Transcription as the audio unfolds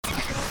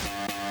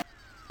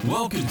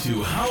Welcome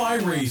to How I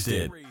Raised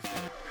It,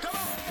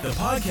 the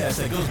podcast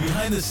that goes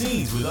behind the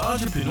scenes with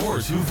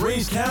entrepreneurs who've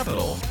raised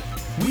capital.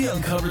 We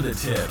uncover the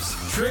tips,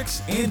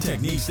 tricks, and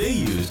techniques they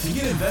use to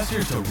get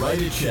investors to write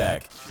a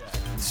check.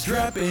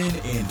 Strap in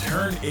and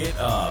turn it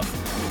up.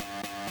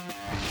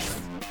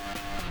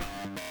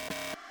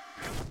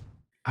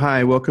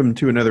 Hi, welcome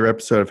to another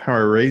episode of How I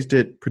Raised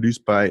It,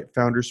 produced by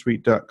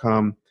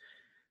Foundersuite.com.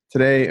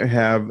 Today I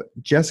have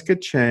Jessica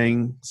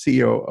Chang,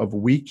 CEO of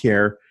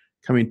WeCare,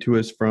 coming to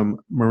us from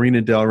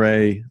Marina del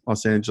Rey,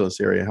 Los Angeles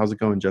area. How's it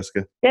going,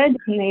 Jessica? Good,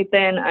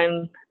 Nathan.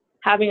 I'm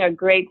having a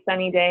great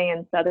sunny day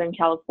in Southern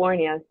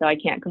California, so I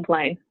can't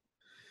complain.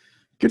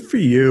 Good for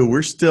you.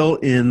 We're still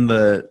in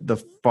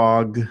the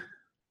fog,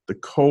 the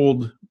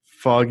cold,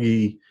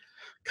 foggy,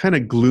 kind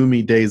of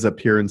gloomy days up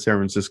here in San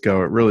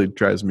Francisco. It really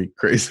drives me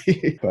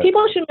crazy.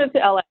 People should move to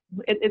LA.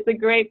 It's a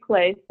great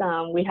place.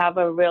 We have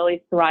a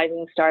really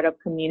thriving startup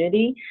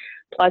community.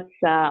 Plus,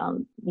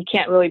 you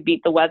can't really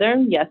beat the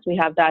weather. Yes, we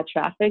have bad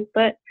traffic,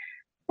 but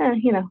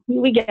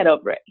we get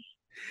over it.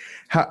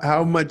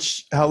 How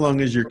long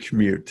is your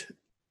commute?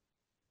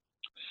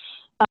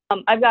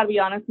 I've got to be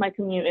honest, my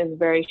commute is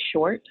very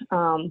short,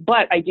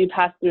 but I do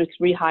pass through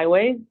 3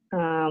 highways,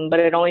 but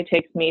it only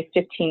takes me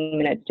 15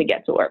 minutes to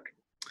get to work.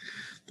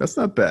 That's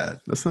not bad.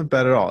 That's not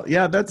bad at all.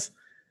 Yeah,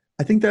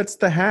 I think that's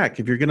the hack.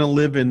 If you're going to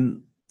live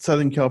in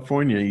Southern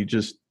California, you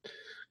just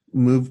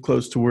move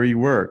close to where you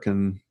work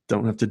and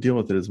don't have to deal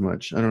with it as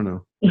much. I don't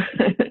know.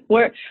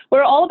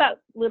 We're all about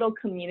little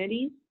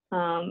communities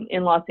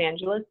in Los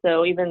Angeles.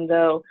 So even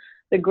though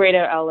the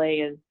greater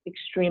LA is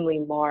extremely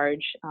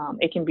large,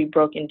 it can be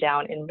broken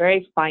down in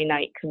very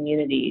finite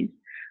communities.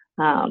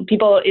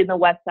 People in the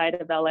west side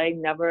of LA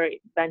never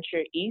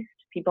venture east.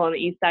 People on the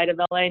east side of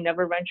LA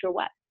never venture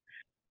west.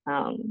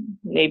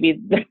 Maybe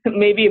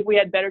if we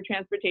had better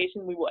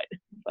transportation, we would.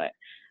 But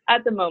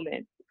at the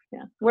moment,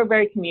 we're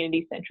very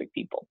community-centric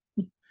people.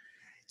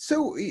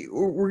 So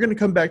we're going to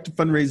come back to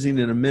fundraising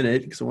in a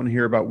minute because I want to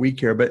hear about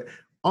WeCare. But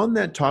on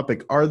that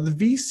topic, are the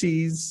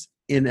VCs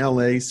in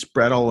LA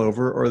spread all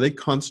over, or are they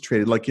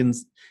concentrated? Like in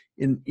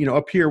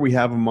up here, we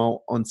have them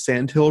all on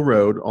Sand Hill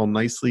Road, all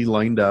nicely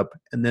lined up,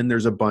 and then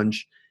there's a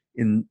bunch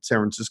in San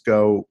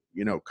Francisco,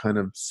 kind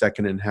of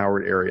Second and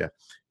Howard area.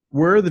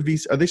 Where are the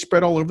VCs? Are they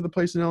spread all over the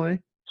place in LA?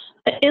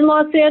 In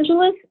Los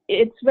Angeles,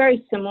 it's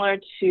very similar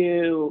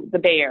to the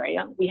Bay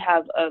Area. We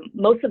have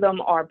most of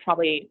them are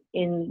probably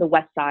in the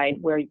west side,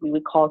 where we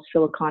would call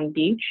Silicon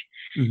Beach.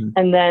 Mm-hmm.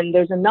 And then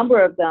there's a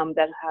number of them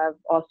that have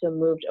also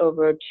moved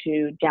over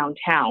to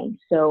downtown.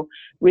 So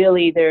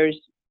really there's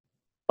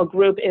a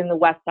group in the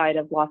west side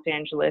of Los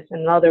Angeles,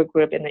 and another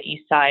group in the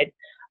east side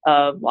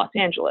of Los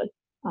Angeles.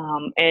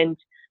 And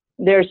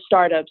there's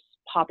startups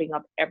popping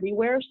up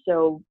everywhere.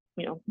 So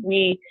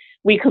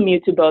we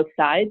commute to both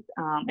sides,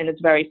 and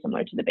it's very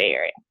similar to the Bay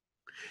Area.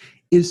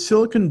 Is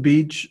Silicon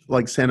Beach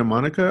like Santa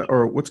Monica,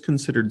 or what's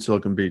considered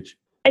Silicon Beach?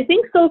 I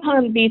think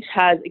Silicon Beach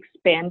has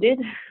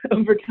expanded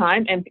over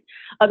time, and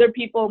other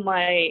people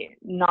might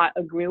not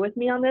agree with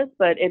me on this,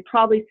 but it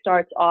probably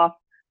starts off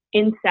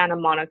in Santa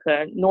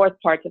Monica, north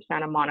parts of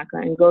Santa Monica,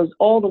 and goes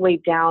all the way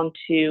down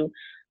to,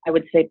 I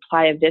would say,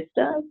 Playa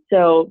Vista.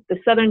 So the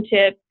southern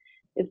tip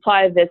is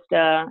Playa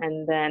Vista,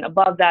 and then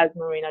above that is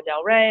Marina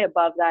del Rey,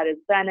 above that is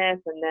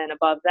Venice, and then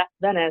above that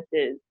Venice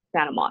is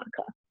Santa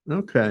Monica.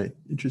 Okay,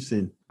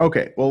 interesting.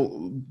 Okay,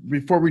 well,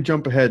 before we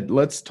jump ahead,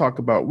 let's talk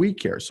about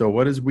WeCare. So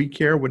what is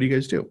WeCare? What do you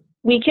guys do?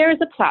 WeCare is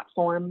a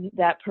platform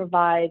that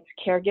provides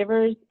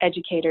caregivers,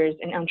 educators,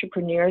 and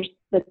entrepreneurs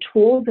the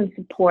tools and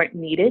support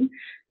needed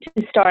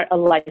to start a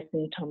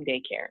licensed home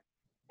daycare.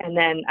 And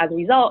then, as a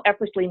result,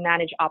 effortlessly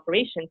manage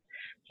operations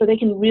so they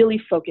can really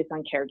focus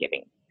on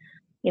caregiving.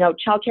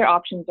 Childcare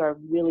options are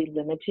really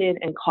limited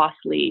and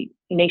costly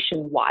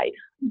nationwide,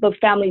 but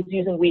families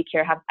using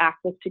WeCare have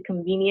access to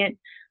convenient,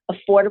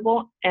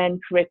 affordable,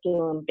 and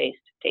curriculum-based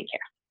daycare.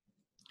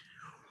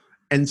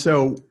 And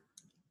so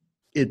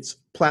it's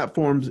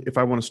platforms. If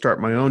I want to start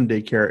my own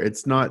daycare,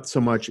 it's not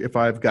so much if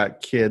I've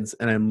got kids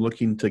and I'm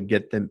looking to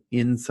get them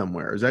in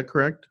somewhere. Is that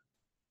correct?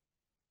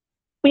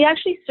 We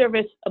actually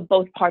service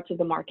both parts of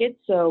the market.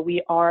 So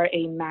we are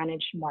a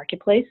managed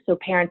marketplace. So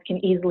parents can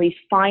easily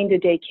find a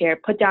daycare,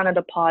 put down a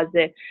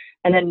deposit,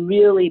 and then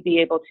really be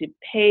able to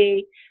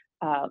pay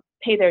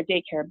their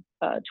daycare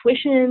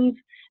tuitions,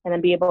 and then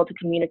be able to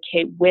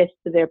communicate with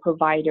their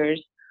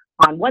providers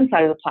on one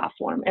side of the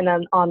platform. And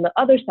then on the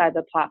other side of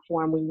the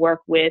platform, we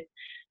work with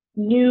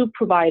new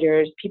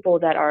providers, people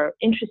that are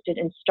interested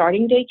in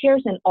starting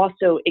daycares, and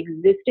also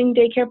existing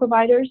daycare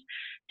providers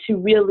to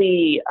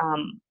really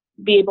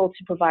be able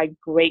to provide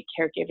great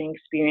caregiving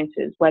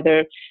experiences,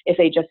 whether if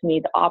they just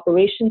need the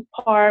operations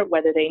part,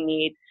 whether they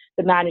need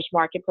the managed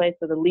marketplace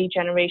or the lead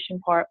generation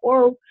part,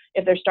 or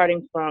if they're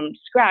starting from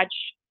scratch,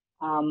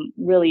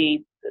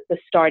 really the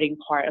starting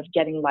part of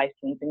getting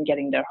licensed and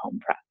getting their home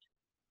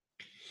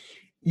prepped.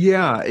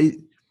 Yeah,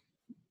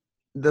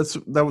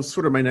 that was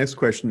sort of my next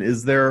question.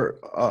 Is there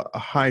a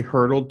high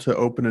hurdle to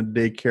open a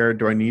daycare?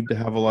 Do I need to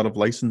have a lot of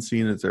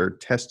licensing? Is there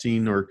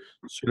testing or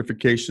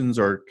certifications,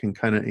 or can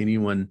kind of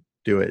anyone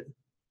do it?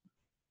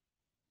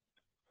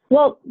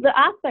 Well, the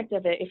aspect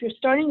of it, if you're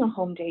starting a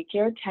home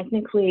daycare,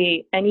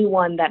 technically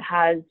anyone that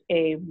has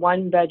a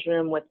one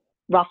bedroom with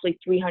roughly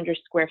 300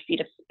 square feet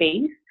of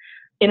space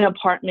in an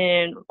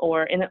apartment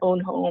or in an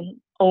own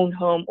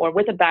home or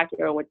with a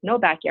backyard or with no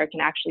backyard can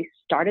actually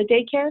start a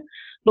daycare.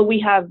 But we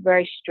have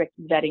very strict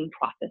vetting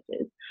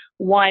processes.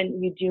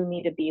 One, you do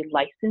need to be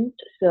licensed.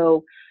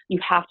 So you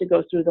have to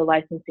go through the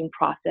licensing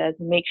process,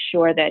 make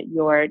sure that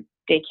your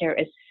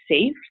daycare is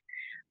safe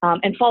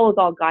and follows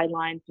all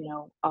guidelines.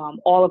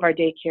 All of our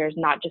daycares,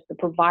 not just the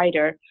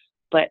provider,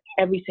 but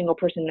every single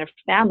person in their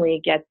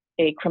family gets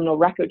a criminal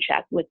record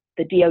check with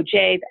the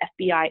DOJ,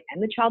 the FBI,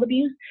 and the Child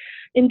Abuse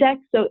Index.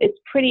 So it's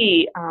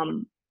pretty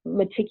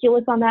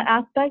meticulous on that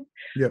aspect.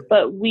 Yep.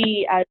 But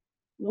we, as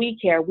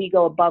WeCare, we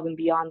go above and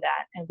beyond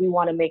that, and we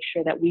want to make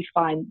sure that we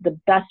find the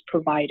best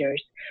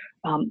providers,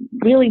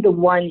 really the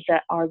ones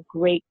that are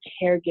great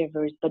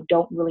caregivers but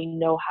don't really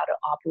know how to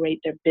operate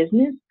their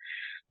business.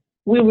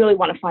 We really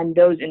want to find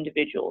those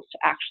individuals to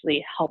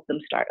actually help them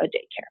start a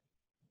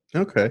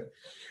daycare. Okay.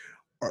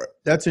 All right.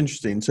 That's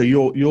interesting. So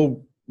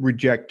you'll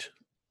reject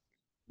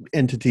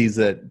entities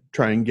that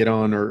try and get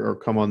on or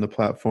come on the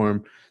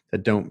platform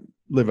that don't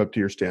live up to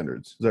your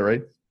standards. Is that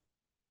right?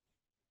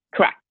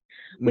 Correct.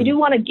 We do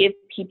want to give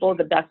people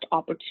the best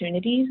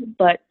opportunities,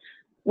 but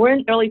we're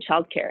in early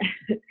childcare.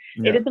 Yeah.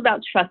 It is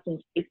about trust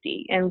and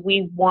safety, and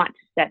we want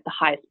to set the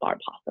highest bar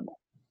possible.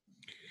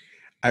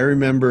 I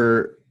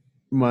remember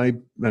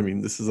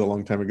this is a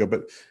long time ago,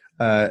 but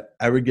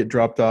I would get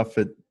dropped off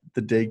at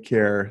the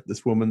daycare,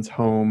 this woman's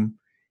home,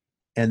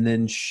 and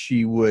then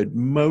she would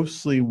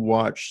mostly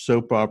watch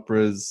soap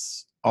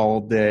operas all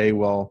day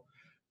while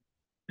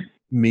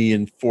me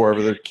and four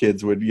other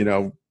kids would,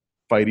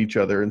 fight each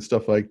other and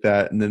stuff like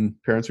that. And then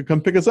parents would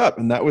come pick us up.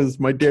 And that was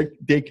my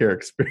daycare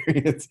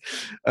experience.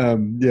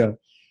 Yeah,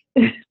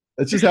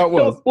 that's just how it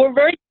was. So we're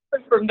very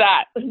different from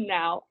that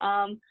now.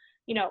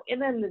 In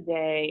the end of the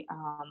day,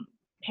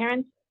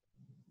 parents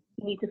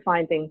need to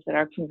find things that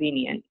are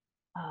convenient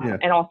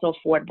and also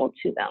affordable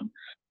to them.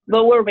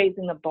 But we're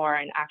raising the bar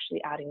and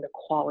actually adding the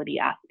quality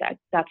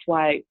aspect. That's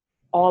why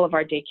all of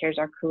our daycares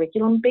are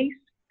curriculum-based.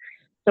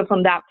 So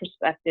from that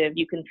perspective,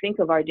 you can think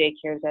of our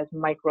daycares as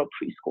micro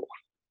preschools.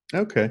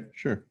 Okay,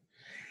 sure.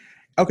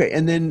 Okay,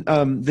 and then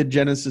the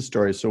genesis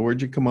story. So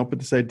where'd you come up with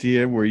this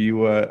idea? Were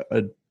you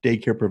a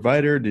daycare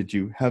provider? Did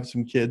you have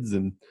some kids?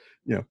 And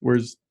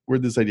where'd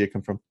this idea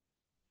come from?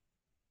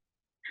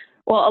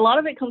 Well, a lot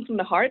of it comes from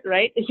the heart,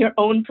 right? Your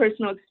own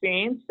personal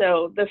experience.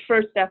 So the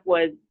first step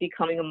was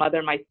becoming a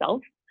mother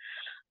myself,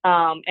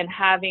 and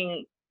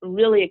having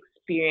really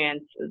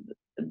experienced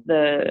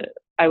the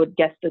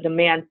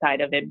demand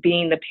side of it,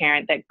 being the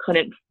parent that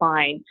couldn't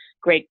find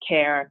great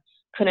care,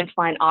 couldn't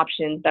find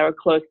options that were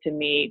close to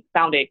me,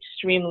 found it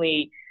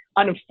extremely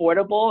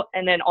unaffordable,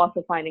 and then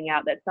also finding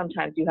out that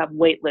sometimes you have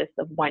wait lists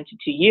of 1 to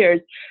 2 years,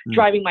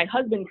 driving my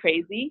husband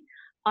crazy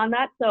on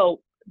that.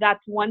 So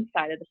that's one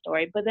side of the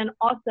story. But then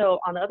also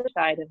on the other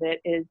side of it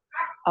is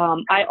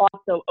I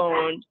also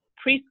owned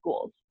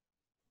preschools.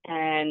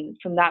 And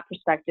from that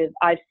perspective,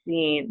 I've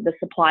seen the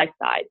supply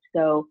side.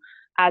 So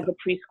as a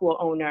preschool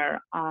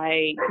owner,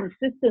 I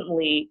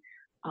consistently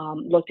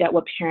looked at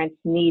what parents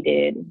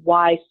needed,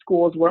 why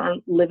schools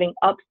weren't living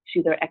up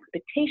to their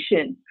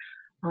expectations.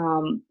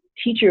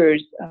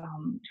 Teachers,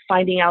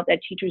 finding out that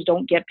teachers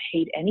don't get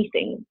paid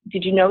anything.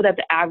 Did you know that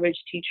the average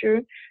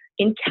teacher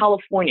in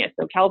California,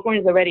 so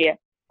California is already a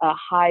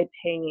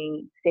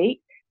high-paying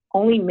state,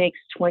 only makes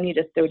 $20,000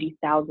 to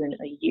 $30,000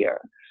 a year?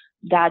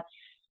 That's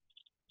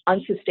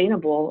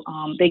unsustainable.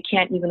 They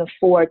can't even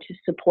afford to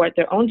support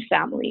their own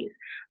families,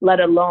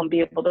 let alone be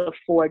able to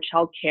afford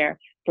childcare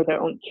for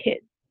their own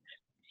kids.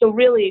 So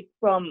really,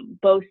 from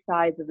both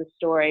sides of the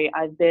story,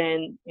 I've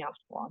been,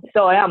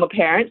 so I am a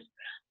parent,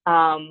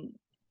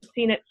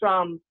 seen it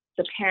from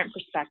the parent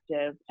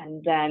perspective,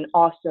 and then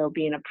also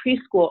being a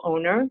preschool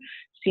owner,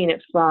 seen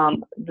it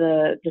from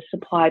the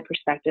supply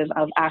perspective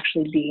of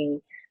actually being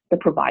the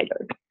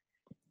provider.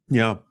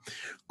 Yeah,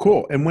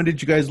 cool. And when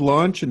did you guys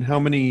launch, and how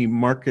many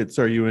markets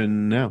are you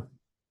in now?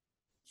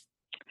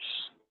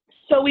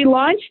 So we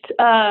launched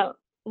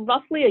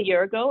roughly a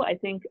year ago. I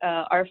think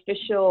our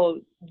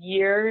official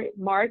year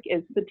mark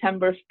is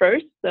September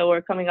 1st, so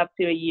we're coming up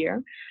to a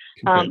year.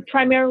 Okay.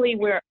 Primarily,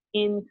 we're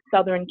in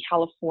Southern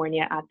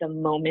California at the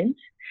moment,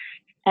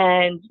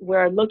 and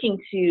we're looking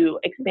to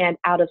expand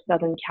out of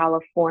Southern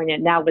California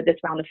now with this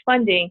round of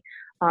funding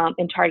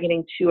and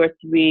targeting 2 or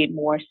 3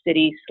 more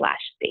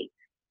cities/states.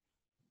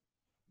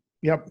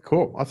 Yep,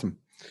 cool, awesome.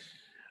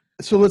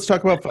 So let's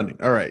talk about funding.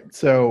 All right,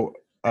 so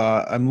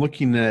I'm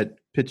looking at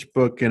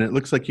PitchBook, and it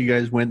looks like you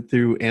guys went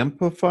through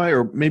Amplify,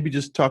 or maybe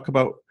just talk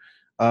about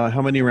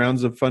how many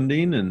rounds of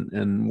funding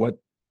and what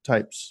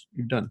types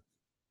you've done.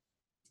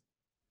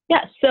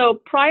 Yeah,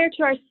 so prior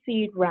to our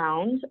seed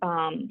round,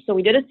 so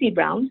we did a seed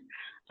round.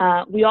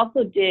 We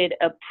also did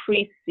a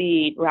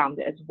pre-seed round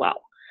as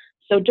well.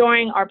 So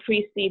during our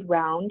pre-seed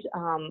round,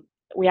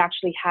 we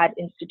actually had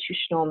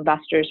institutional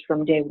investors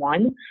from day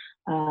one.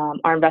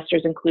 Our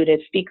investors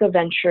included Fika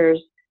Ventures,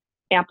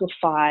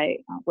 Amplify,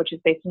 which is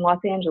based in Los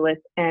Angeles,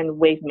 and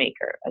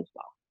Wavemaker as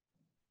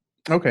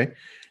well. Okay.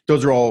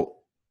 Those are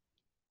all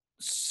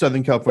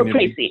Southern For California.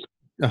 pre-seed.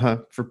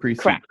 For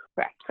pre-seed. Correct.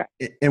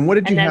 And what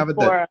did you have at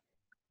that?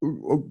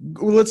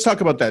 Let's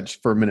talk about that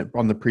for a minute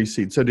on the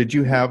pre-seed. So did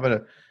you have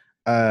a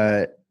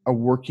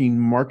working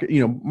market?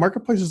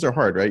 Marketplaces are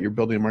hard, right? You're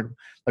building a market.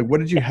 Like, what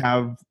did you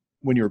have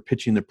when you were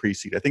pitching the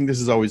pre-seed? I think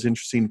this is always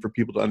interesting for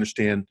people to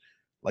understand,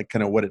 like,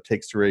 kind of what it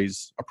takes to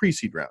raise a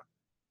pre-seed round.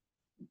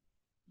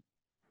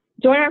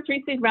 During our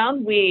pre-seed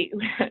round, we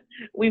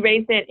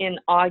raised it in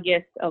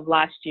August of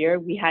last year.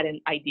 We had an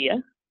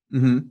idea.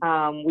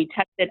 Mm-hmm. We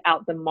tested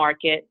out the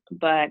market,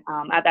 but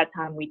at that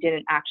time we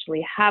didn't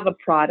actually have a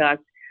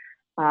product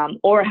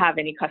or have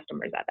any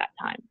customers at that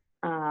time.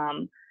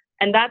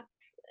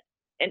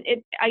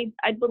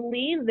 I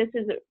believe this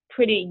is a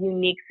pretty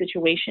unique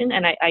situation,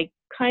 and I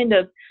kind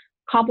of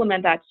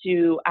compliment that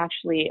to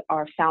actually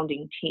our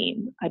founding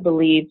team. I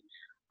believe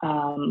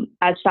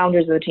as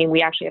founders of the team,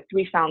 we actually have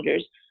 3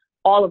 founders.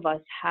 All of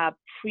us have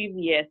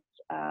previous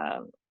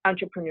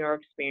entrepreneur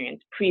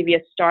experience,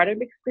 previous startup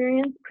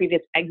experience,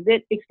 previous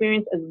exit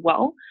experience as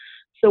well.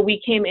 So we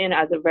came in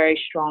as a very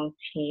strong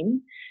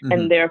team, Mm-hmm.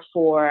 and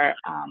therefore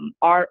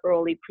our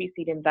early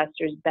pre-seed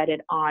investors betted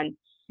on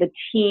the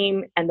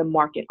team and the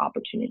market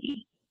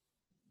opportunity.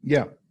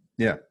 Yeah.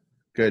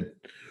 Good.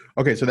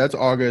 Okay, so that's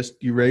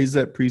August. You raised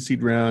that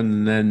pre-seed round,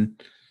 and then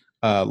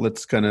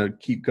let's kind of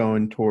keep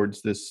going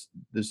towards this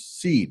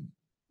seed,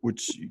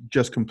 which you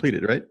just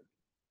completed, right?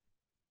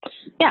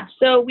 Yeah,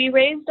 so we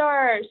raised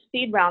our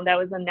seed round that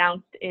was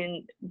announced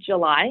in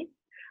July,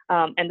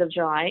 end of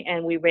July,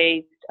 and we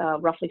raised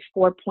roughly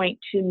 $4.2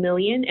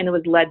 million, and it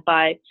was led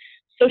by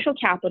Social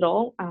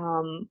Capital.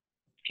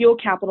 Fuel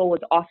Capital was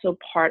also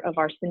part of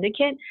our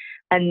syndicate,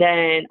 and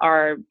then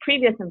our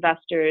previous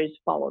investors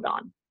followed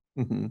on.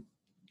 Mm-hmm.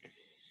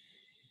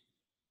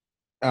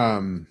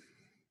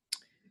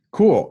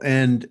 Cool.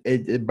 And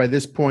by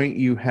this point,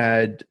 you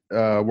had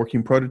a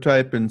working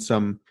prototype and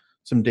some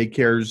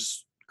daycares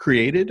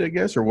created, I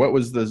guess, or what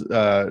was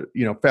the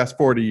fast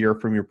forward a year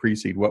from your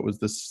pre-seed, what was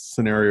the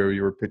scenario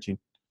you were pitching?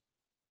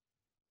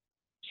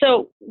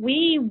 So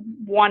we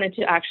wanted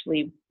to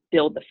actually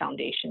build the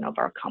foundation of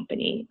our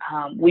company.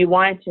 We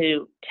wanted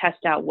to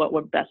test out what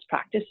were best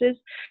practices.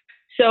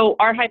 So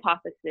our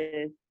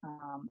hypothesis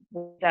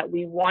was that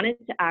we wanted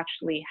to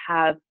actually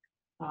have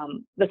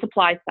the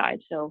supply side,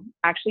 so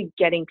actually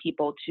getting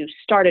people to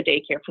start a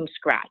daycare from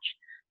scratch,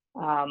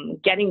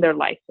 getting their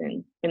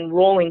license,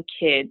 enrolling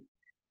kids,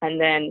 and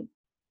then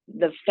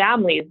the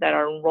families that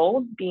are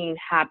enrolled being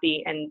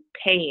happy and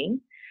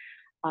paying.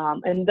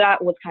 And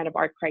that was kind of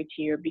our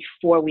criteria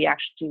before we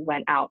actually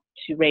went out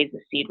to raise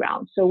the seed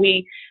round. So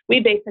we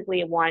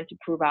basically wanted to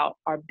prove out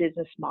our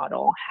business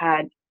model,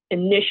 had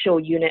initial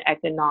unit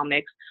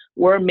economics,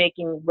 were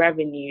making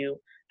revenue,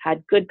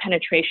 had good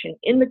penetration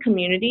in the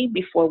community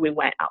before we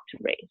went out to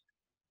raise.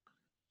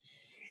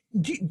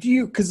 Do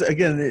you, because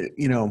again,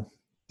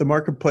 the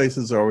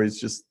marketplaces are always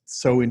just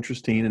so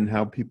interesting, and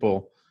how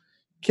people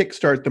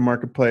kickstart the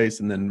marketplace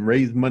and then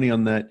raise money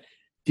on that.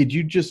 Did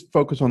you just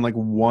focus on like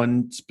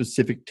one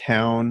specific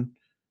town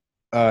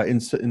in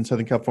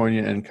Southern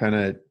California and kind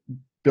of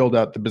build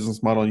out the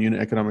business model and unit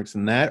economics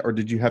in that, or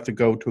did you have to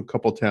go to a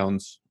couple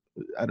towns?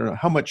 I don't know,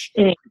 how much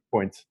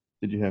points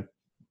did you have?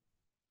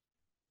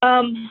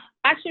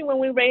 Actually, when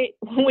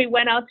we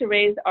went out to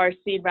raise our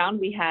seed round,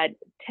 we had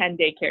 10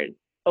 daycares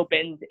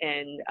opened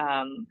and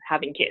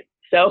having kids.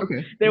 So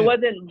there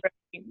wasn't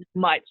very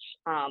much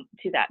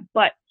to that.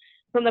 But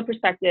from the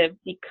perspective,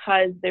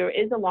 because there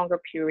is a longer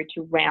period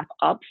to ramp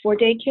up for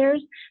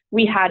daycares,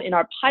 we had in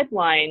our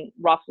pipeline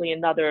roughly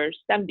another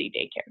 70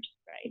 daycares,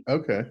 right?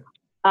 Okay.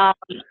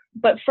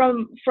 But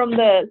from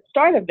the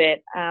start of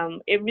it,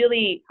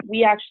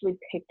 we actually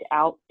picked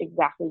out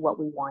exactly what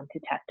we wanted to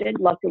test it.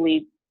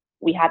 Luckily,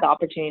 we had the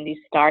opportunity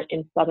to start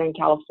in Southern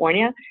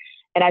California.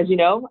 And as you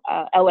know,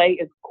 LA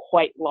is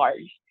quite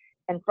large.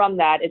 And from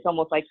that, it's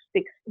almost like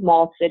 6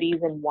 small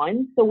cities in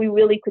one. So we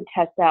really could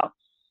test out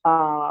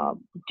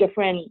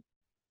different,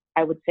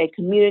 I would say,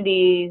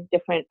 communities,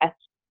 different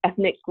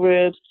ethnic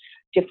groups,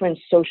 different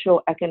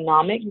social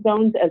economic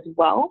zones as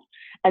well.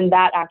 And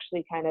that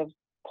actually kind of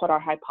put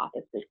our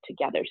hypothesis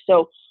together.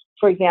 So,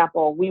 for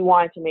example, we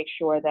wanted to make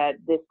sure that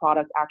this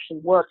product actually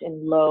worked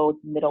in low,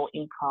 middle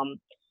income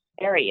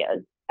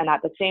areas. And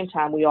at the same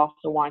time, we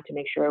also wanted to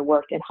make sure it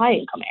worked in high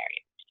income areas.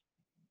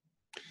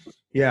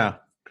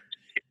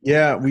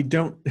 Yeah, we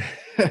don't,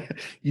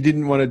 you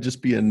didn't want to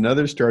just be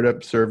another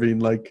startup serving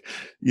like,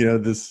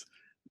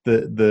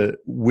 the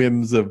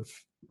whims of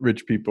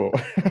rich people.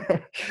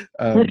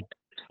 Yeah,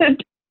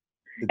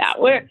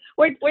 we're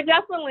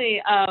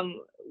definitely,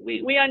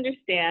 we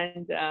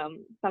understand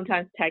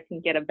sometimes tech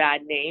can get a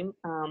bad name.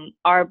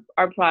 Our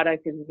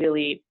product is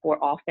really for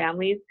all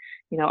families.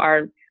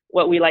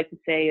 What we like to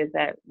say is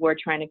that we're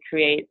trying to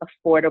create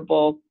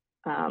affordable,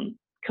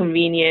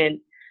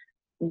 convenient,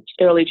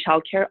 early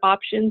childcare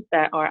options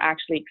that are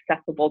actually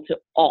accessible to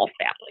all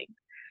families.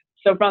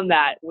 So from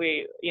that,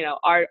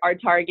 our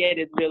target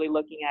is really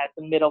looking at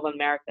the middle of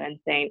America and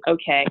saying,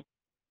 okay,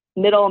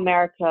 middle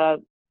America,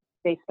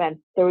 they spend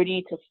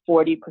 30 to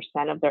 40%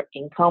 of their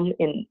income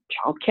in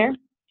childcare,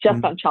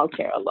 just on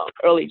childcare alone,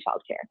 early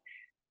childcare.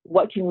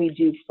 What can we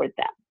do for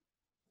them?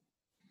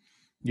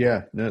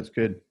 Yeah, that's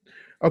good.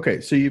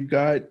 Okay, so you've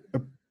got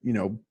a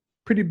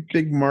pretty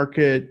big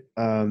market.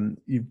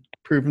 You've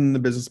proven the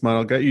business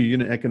model, got your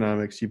unit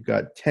economics. You've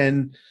got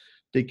 10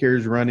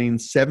 daycares running,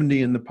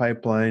 70 in the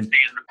pipeline.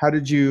 How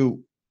did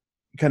you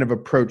kind of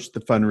approach the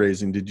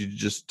fundraising? Did you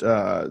just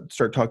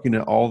start talking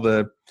to all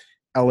the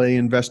LA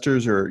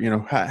investors, or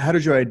how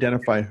did you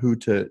identify who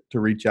to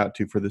reach out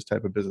to for this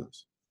type of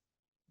business?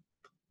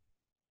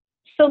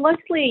 So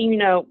luckily,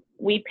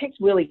 we picked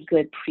really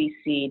good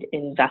pre-seed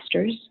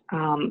investors.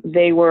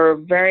 They were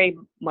very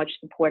much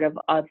supportive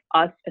of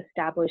us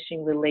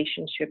establishing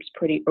relationships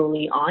pretty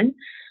early on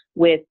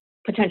with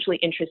potentially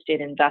interested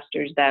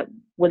investors that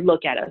would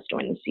look at us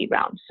during the seed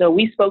round. So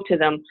we spoke to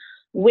them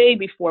way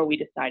before we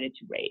decided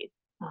to raise.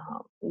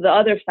 The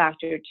other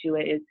factor to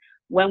it is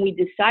when we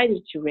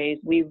decided to raise,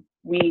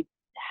 we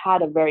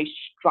had a very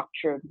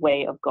structured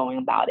way of going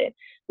about it.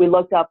 We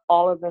looked up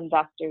all of the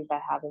investors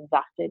that have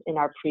invested in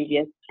our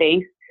previous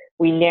space.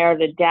 We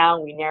narrowed it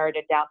down. We narrowed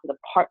it down to the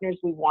partners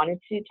we wanted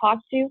to talk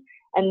to.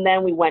 And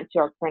then we went to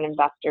our current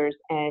investors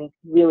and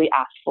really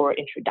asked for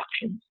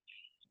introductions.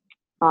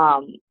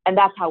 And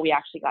that's how we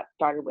actually got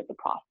started with the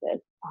process.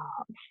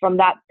 From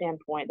that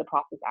standpoint, the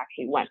process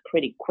actually went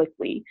pretty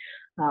quickly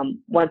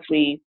once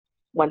we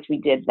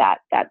did that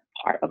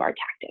part of our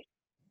tactic.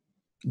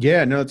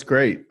 Yeah, no, it's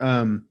great.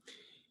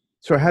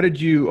 So how did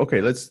you,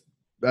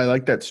 I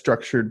like that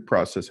structured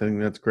process. I think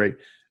that's great.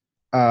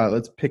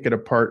 Let's pick it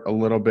apart a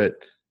little bit.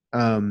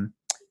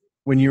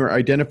 When you were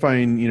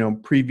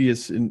identifying,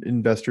 previous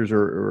investors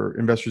or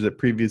investors that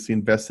previously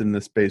invested in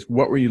this space,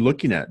 what were you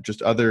looking at?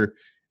 Just other,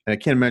 and I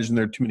can't imagine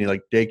there are too many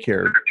like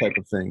daycare type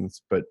of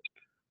things, but.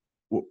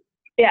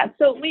 Yeah,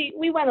 so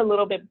we went a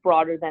little bit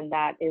broader than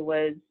that. It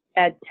was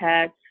ed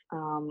tech,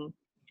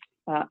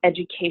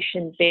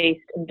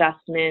 education-based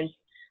investments,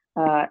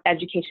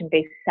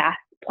 education-based SaaS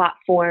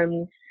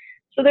platforms.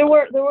 So there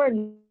were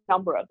a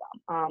number of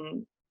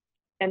them.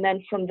 And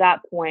then from that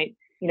point,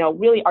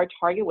 really our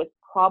target was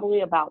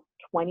probably about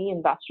 20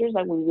 investors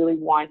that we really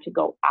wanted to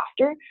go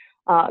after.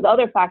 The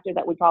other factor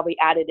that we probably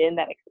added in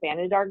that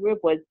expanded our group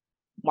was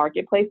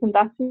marketplace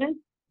investments.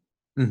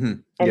 Mm-hmm.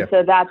 And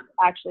so that's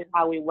actually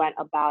how we went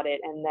about it.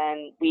 And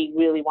then we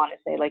really want to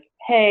say like,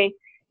 hey,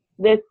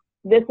 this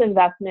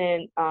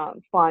investment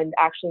fund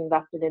actually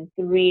invested in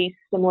 3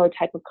 similar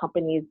type of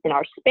companies in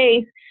our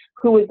space.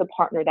 Who is the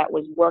partner that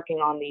was working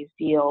on these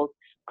deals?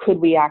 Could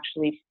we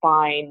actually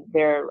find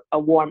a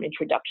warm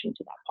introduction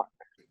to that partner?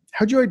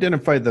 How'd you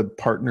identify the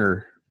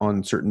partner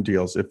on certain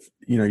deals? If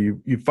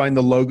you find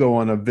the logo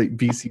on a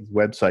VC's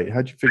website,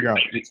 how'd you figure out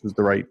this was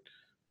the right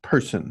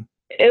person?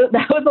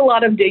 That was a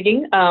lot of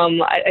digging.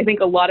 I think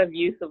a lot of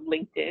use of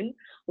LinkedIn.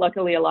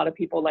 Luckily, a lot of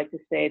people like to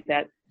say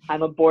that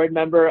I'm a board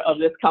member of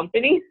this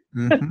company.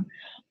 Mm-hmm.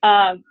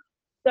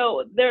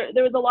 So there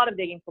was a lot of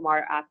digging from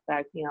our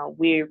aspect.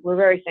 We're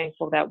very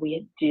thankful that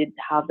we did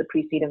have the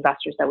pre-seed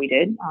investors that we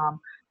did.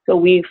 So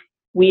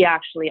we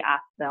actually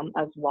asked them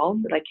as well.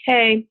 They're like,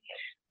 hey,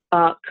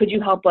 could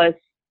you help us?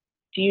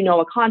 Do you know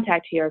a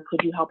contact here?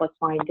 Could you help us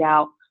find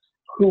out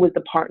who was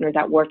the partner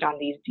that worked on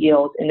these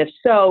deals? And if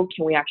so,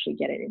 can we actually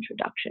get an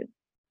introduction?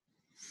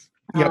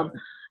 Yep.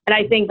 And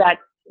I think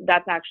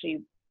that's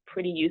actually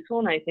pretty useful.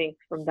 And I think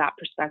from that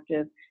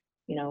perspective,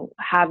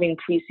 having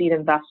pre-seed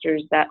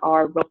investors that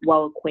are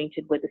well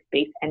acquainted with the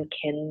space and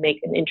can make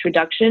an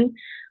introduction,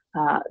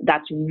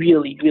 that's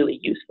really, really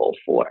useful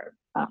for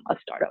a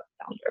startup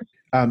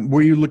founder.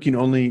 Were you looking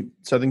only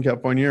Southern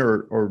California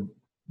or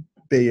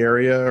Bay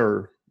Area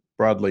or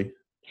broadly?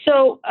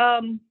 So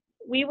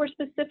we were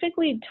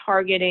specifically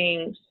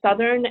targeting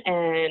Southern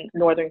and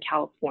Northern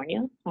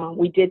California.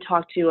 We did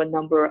talk to a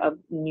number of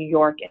New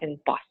York and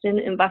Boston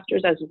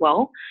investors as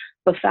well,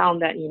 but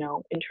found that,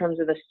 in terms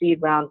of the seed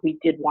round, we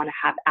did want to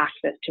have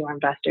access to our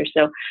investors.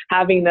 So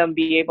having them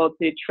be able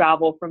to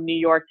travel from New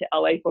York to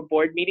LA for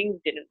board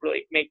meetings didn't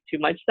really make too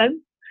much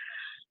sense.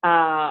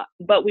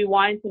 But we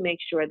wanted to make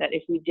sure that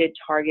if we did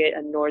target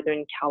a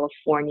Northern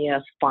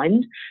California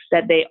fund,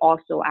 that they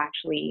also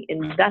actually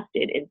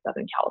invested in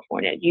Southern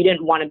California. You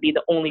didn't want to be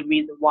the only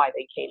reason why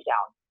they came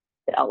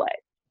down to LA.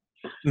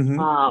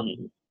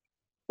 Mm-hmm.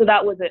 So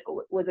that was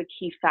a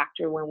key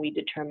factor when we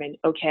determined,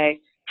 okay,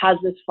 has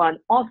this fund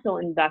also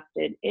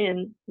invested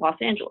in Los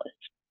Angeles?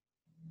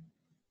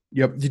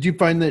 Yep. Did you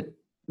find that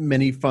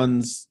many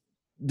funds,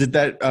 did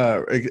that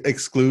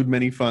exclude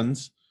many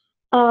funds?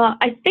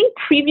 I think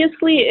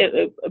previously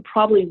it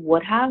probably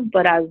would have,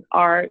 but as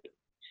our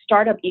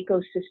startup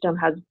ecosystem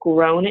has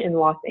grown in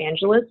Los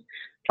Angeles,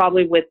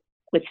 probably with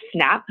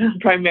Snap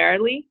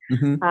primarily,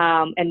 mm-hmm.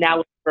 And now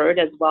with Bird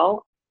as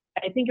well,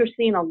 I think you're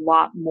seeing a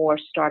lot more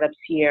startups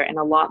here and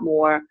a lot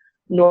more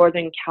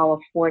Northern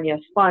California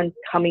funds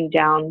coming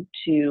down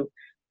to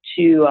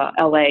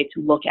LA to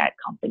look at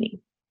companies.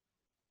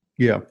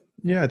 Yeah,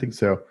 I think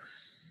so.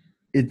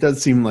 it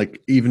does seem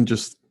like even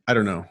just, I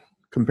don't know,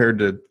 compared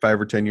to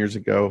 5 or 10 years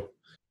ago,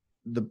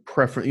 the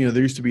preference,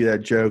 there used to be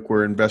that joke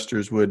where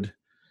investors would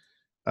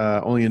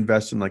only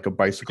invest in like a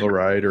bicycle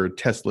ride or a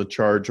Tesla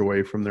charge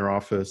away from their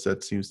office.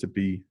 That seems to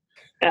be.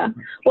 Yeah.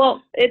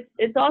 Well,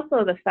 it's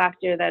also the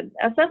factor that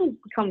SF has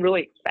become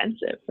really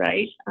expensive,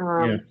 right?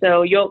 Yeah.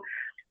 So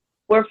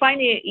we're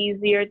finding it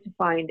easier to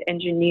find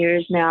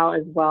engineers now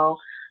as well.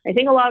 I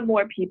think a lot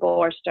more people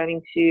are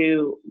starting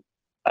to,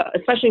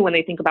 especially when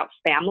they think about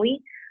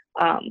family,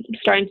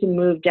 starting to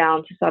move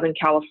down to Southern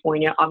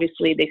California.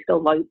 Obviously, they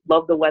still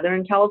love the weather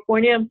in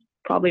California,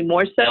 probably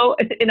more so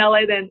in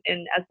LA than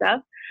in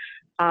SF,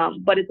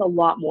 but it's a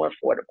lot more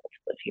affordable to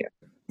live here.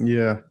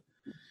 Yeah.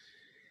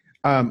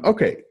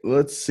 Okay,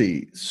 let's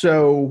see.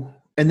 So,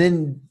 and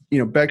then,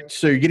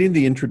 so you're getting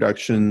the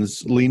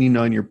introductions, leaning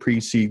on your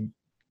pre-seed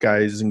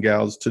guys and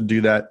gals to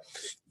do that.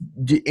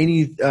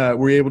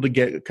 Were you able to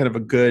get kind of a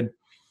good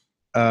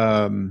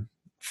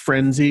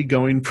frenzy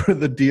going for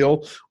the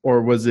deal,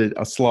 or was it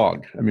a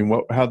slog? I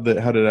mean, how did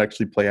it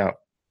actually play out?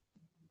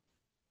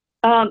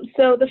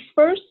 So the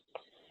first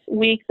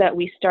week that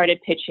we started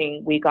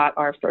pitching, we got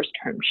our first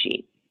term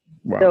sheet.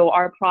 Wow. So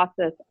our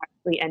process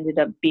actually ended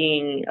up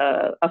being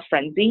a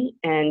frenzy,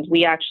 and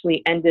we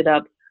actually ended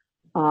up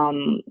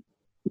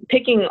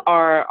picking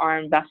our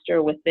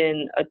investor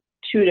within a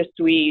 2 to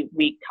 3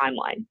 week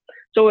timeline.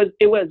 So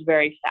it was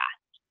very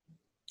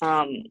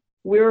fast.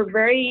 We were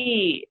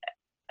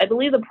I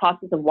believe the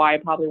process of why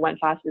it probably went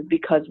fast is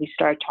because we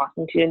started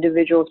talking to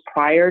individuals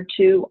prior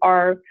to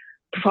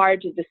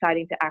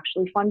deciding to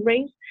actually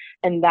fundraise,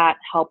 and that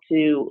helped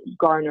to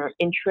garner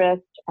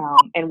interest.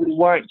 And we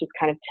weren't just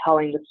kind of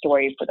telling the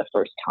story for the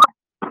first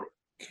time.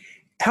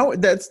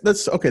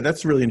 That's okay.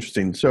 That's really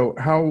interesting. So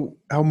how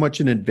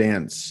much in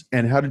advance,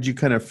 and how did you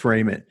kind of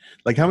frame it?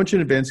 Like, how much in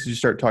advance did you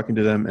start talking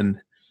to them,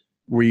 and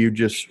were you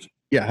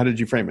how did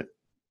you frame it?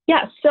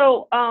 Yeah,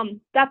 so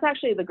that's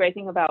actually the great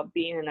thing about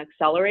being an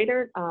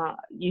accelerator.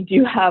 You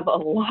do have a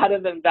lot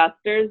of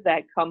investors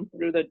that come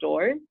through the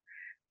doors.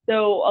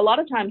 So a lot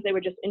of times they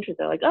were just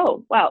interested, like,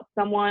 oh, wow,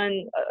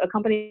 a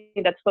company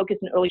that's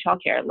focused in early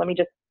childcare, let me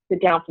just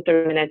sit down for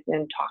 30 minutes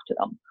and talk to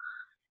them.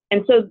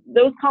 And so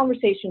those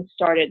conversations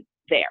started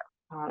there.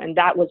 And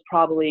that was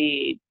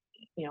probably,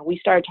 we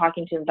started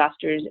talking to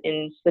investors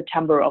in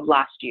September of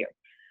last year.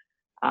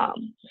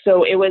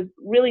 So it was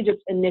really just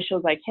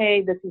initials like,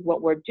 hey, this is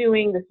what we're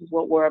doing. This is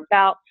what we're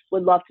about.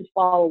 Would love to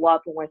follow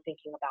up when we're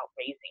thinking about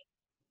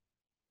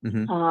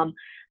raising. Mm-hmm.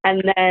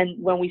 And then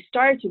when we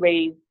started to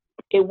raise,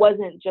 it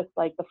wasn't just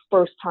like the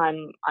first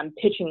time I'm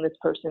pitching this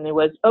person. It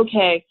was,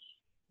 okay,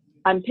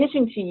 I'm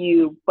pitching to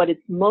you, but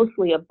it's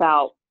mostly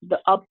about the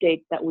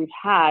updates that we've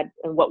had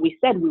and what we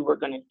said we were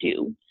going to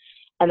do.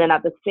 And then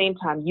at the same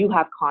time, you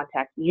have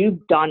contacts.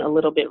 You've done a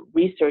little bit of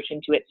research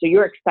into it. So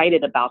you're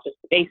excited about the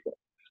spaces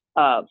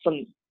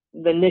from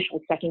the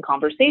initial second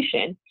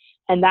conversation.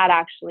 And that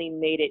actually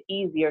made it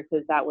easier,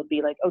 because that would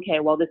be like, okay,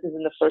 well, this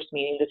isn't the first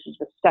meeting. This is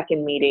the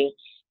second meeting.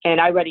 And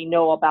I already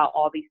know about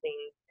all these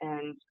things.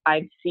 And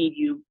I've seen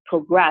you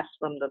progress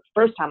from the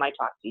first time I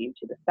talked to you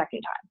to the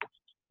second time.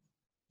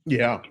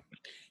 Yeah.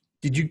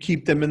 Did you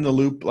keep them in the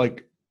loop,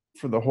 like,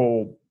 for the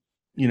whole,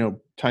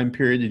 time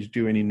period? Did you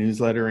do any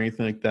newsletter or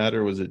anything like that?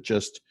 Or was it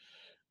just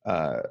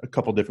a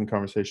couple different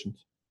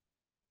conversations?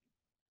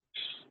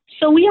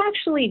 So we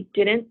actually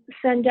didn't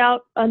send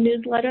out a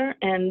newsletter,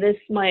 and this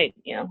might,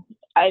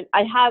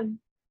 I have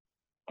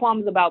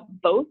qualms about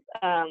both,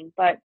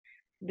 but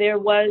there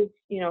was,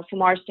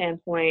 from our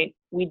standpoint,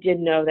 we did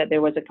know that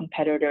there was a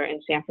competitor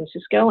in San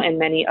Francisco, and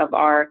many of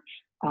our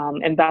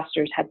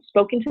investors had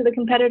spoken to the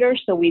competitor.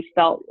 So we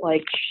felt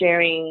like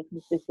sharing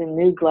consistent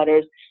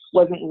newsletters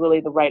wasn't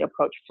really the right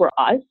approach for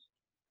us.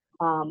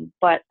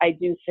 But I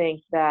do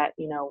think that,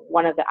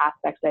 one of the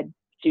aspects that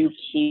do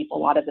keep a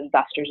lot of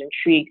investors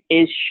intrigued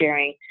is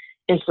sharing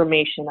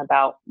information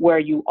about where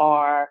you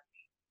are,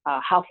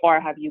 how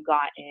far have you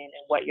gotten,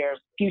 and what your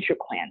future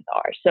plans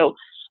are. So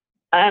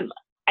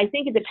I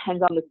think it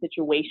depends on the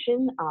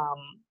situation.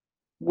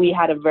 We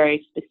had a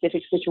very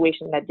specific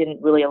situation that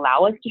didn't really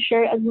allow us to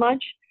share as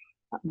much,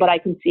 but I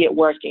can see it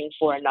working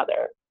for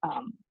another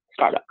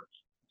startup.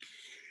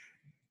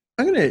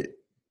 I'm going to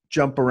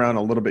jump around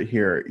a little bit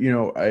here.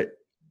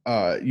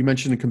 You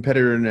mentioned a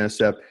competitor in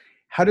SF.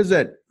 How does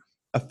that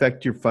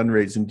affect your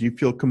fundraising? Do you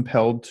feel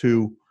compelled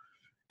to,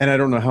 and I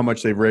don't know how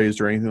much they've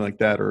raised or anything like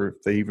that, or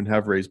if they even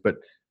have raised, but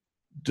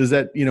does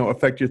that,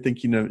 affect your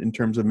thinking in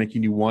terms of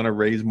making you want to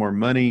raise more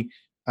money,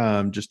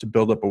 just to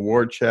build up a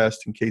war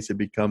chest in case it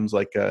becomes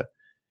like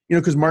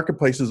because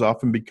marketplaces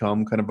often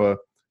become kind of a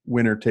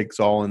winner takes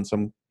all in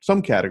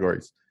some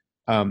categories.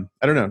 I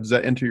don't know. Does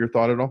that enter your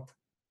thought at all?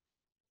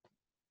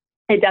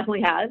 It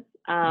definitely has.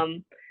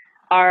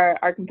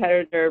 Our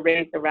competitor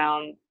raised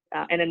around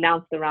and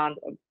announced the round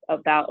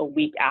about a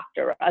week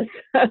after us.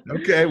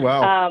 Okay,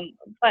 wow.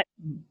 But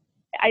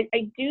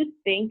I do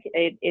think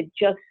it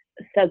just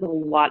says a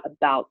lot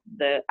about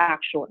the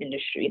actual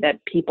industry, that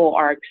people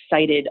are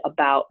excited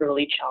about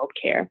early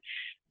childcare.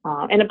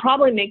 And it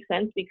probably makes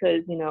sense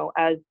because,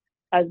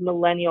 as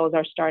millennials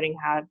are starting to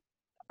have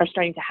are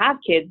starting to have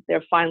kids,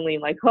 they're finally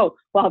like, oh,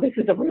 wow, this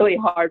is a really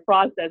hard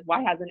process.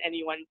 Why hasn't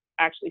anyone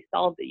actually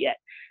solved it yet?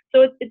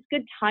 So it's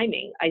good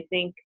timing. I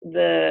think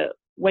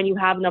when you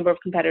have a number of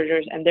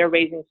competitors and they're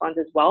raising funds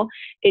as well,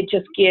 it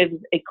just gives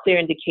a clear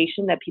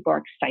indication that people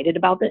are excited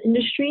about the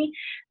industry,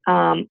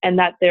 and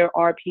that there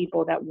are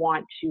people that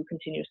want to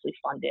continuously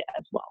fund it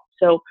as well.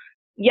 So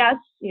yes,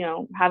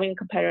 having a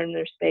competitor in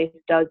their space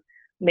does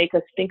make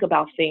us think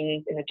about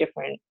things in a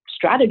different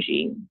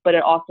strategy, but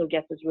it also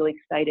gets us really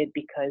excited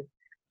because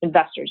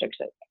investors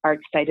are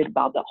excited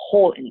about the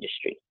whole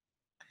industry.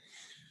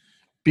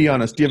 Be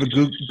honest, do you have a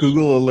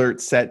Google alert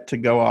set to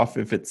go off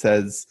if it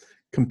says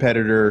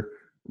competitor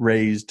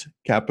raised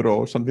capital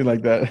or something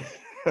like that?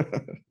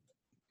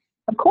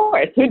 Of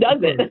course, who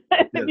doesn't? Yes.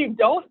 If you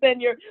don't, then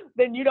you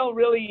don't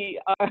really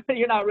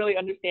you're not really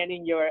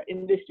understanding your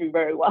industry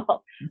very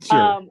well.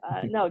 Sure.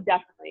 No,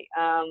 definitely.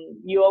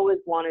 You always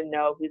want to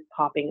know who's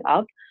popping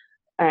up,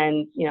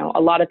 and a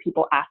lot of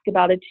people ask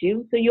about it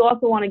too. So you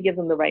also want to give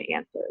them the right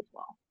answer as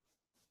well.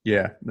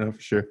 Yeah, no,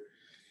 for sure.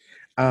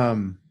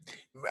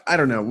 I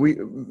don't know. We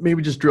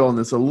maybe just drill on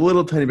this a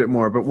little tiny bit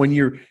more. But when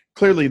you're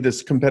clearly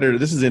this competitor,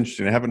 this is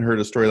interesting. I haven't heard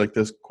a story like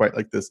this, quite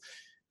like this.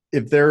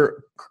 If they're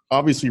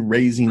obviously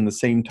raising the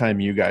same time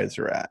you guys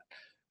are at,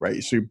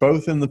 right? So you're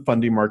both in the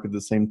funding market at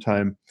the same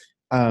time.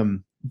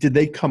 Did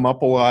they come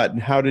up a lot?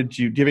 And how did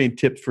you give any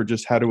tips for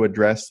just how to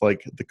address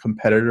like the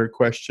competitor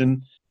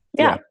question?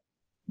 Yeah.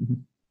 Mm-hmm.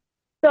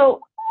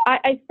 So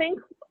I think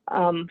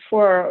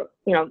for,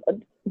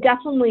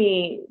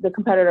 definitely the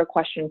competitor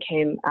question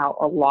came out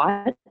a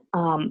lot,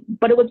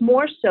 but it was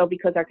more so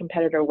because our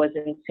competitor was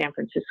in San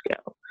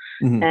Francisco.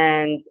 Mm-hmm.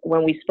 And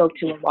when we spoke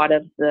to a lot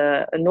of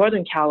the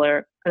Northern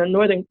California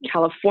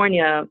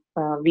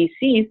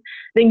VCs,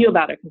 they knew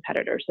about our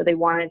competitor. So they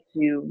wanted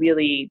to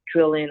really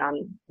drill in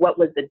on what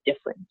was the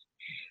difference.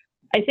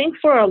 I think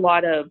for a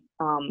lot of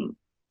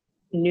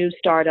new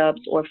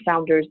startups or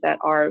founders that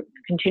are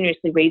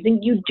continuously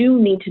raising, you do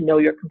need to know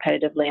your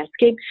competitive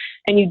landscape,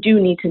 and you do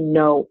need to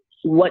know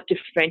what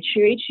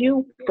differentiates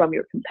you from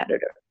your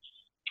competitor.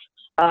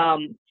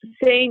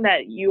 Saying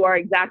that you are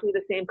exactly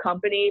the same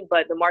company,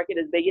 but the market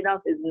is big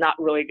enough is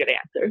not really a good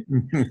answer.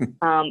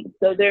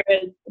 So there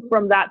is,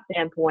 from that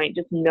standpoint,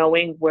 just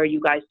knowing where you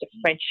guys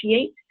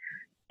differentiate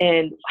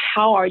and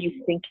how are you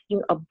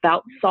thinking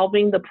about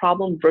solving the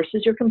problem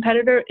versus your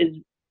competitor is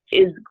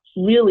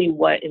really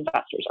what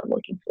investors are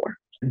looking for.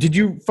 Did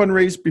you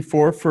fundraise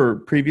before for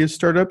previous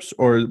startups,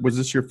 or was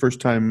this your first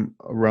time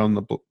around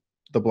the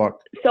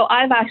block? So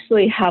I've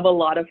actually have a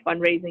lot of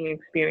fundraising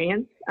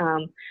experience.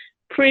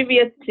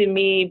 Previous to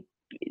me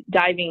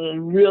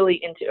diving really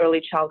into early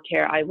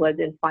childcare, I was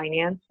in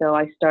finance. So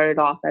I started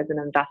off as an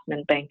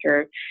investment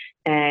banker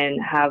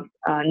and have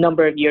a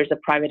number of years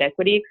of private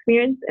equity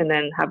experience, and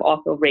then have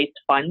also raised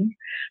funds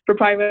for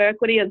private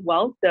equity as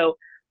well. So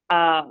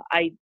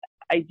I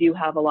do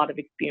have a lot of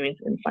experience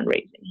in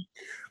fundraising.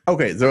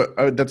 Okay, so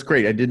that's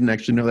great. I didn't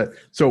actually know that.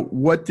 So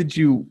what did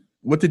you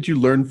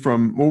learn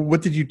from, or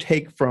what did you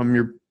take from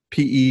your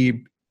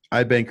PE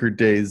iBanker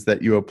days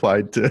that you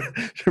applied to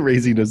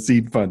raising a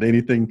seed fund?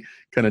 Anything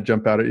kind of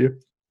jump out at you?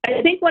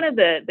 I think one of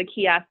the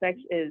key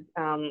aspects is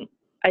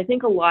I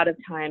think a lot of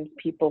times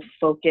people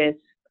founders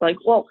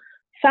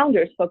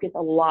focus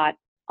a lot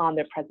on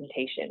their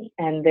presentation,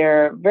 and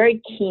they're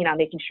very keen on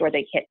making sure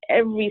they hit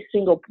every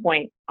single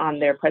point on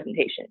their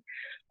presentation,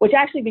 which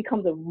actually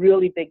becomes a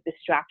really big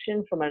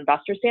distraction from an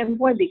investor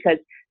standpoint, because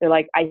they're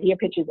like, I hear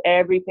pitches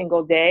every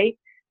single day.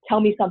 Tell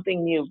me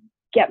something new.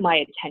 Get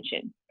my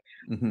attention.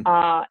 Mm-hmm.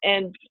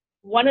 And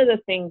one of the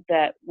things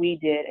that we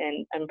did,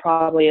 and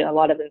probably a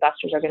lot of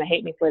investors are going to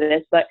hate me for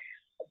this, but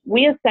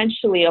we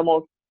essentially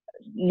almost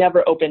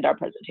never opened our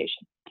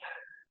presentation.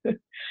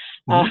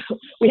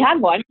 We had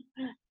one,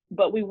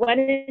 but we went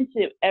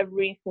into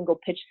every single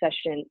pitch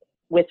session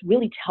with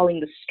really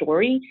telling the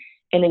story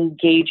and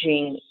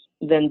engaging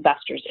the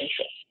investor's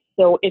interest.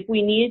 So if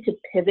we needed to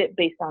pivot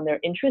based on their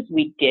interest,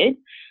 we did.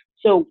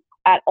 So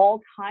at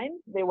all times,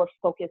 they were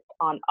focused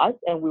on us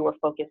and we were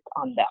focused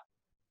on them.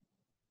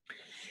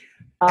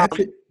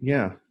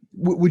 Yeah.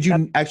 Would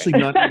you actually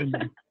not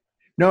even...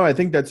 No, I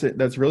think that's it.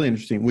 That's really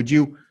interesting. Would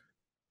you,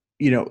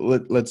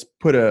 let's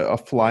put a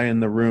fly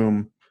in the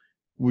room.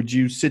 Would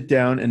you sit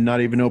down and not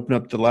even open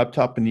up the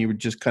laptop, and you would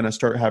just kind of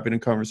start having a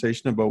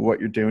conversation about what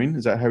you're doing?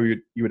 Is that how you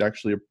would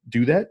actually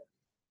do that?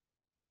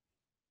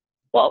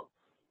 Well,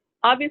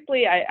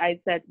 obviously, I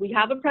said we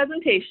have a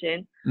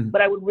presentation, mm-hmm.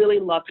 but I would really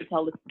love to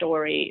tell the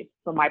story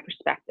from my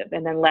perspective,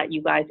 and then let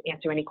you guys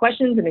answer any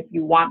questions. And if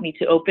you want me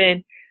to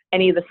open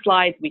any of the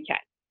slides, we can.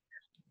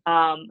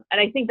 And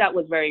I think that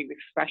was very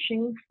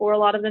refreshing for a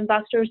lot of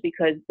investors,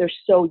 because they're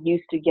so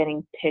used to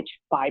getting pitched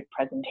by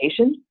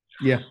presentations.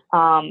 Yeah.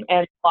 And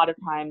a lot of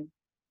times,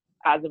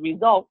 as a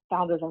result,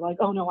 founders are like,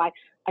 oh no, I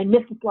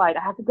missed a slide.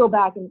 I have to go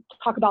back and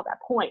talk about that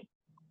point.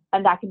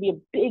 And that can be a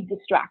big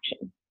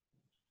distraction.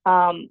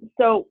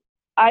 So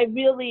I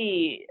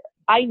really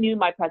I knew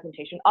my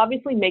presentation.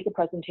 Obviously, make a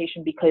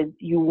presentation because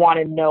you want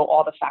to know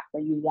all the facts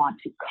that you want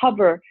to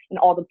cover and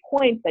all the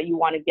points that you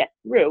want to get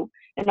through.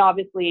 And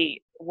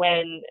obviously,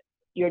 when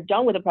you're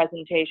done with a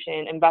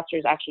presentation,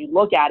 investors actually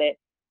look at it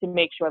to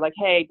make sure, like,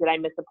 hey, did I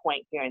miss a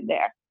point here and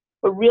there?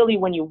 But really,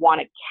 when you want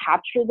to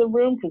capture the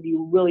room, because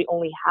you really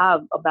only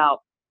have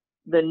about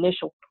the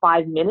initial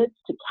 5 minutes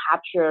to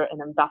capture an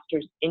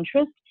investor's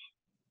interest,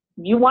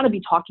 you want to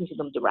be talking to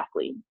them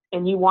directly,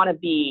 and you want to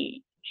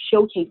be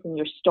showcasing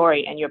your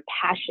story and your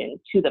passion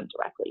to them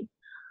directly.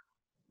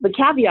 The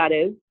caveat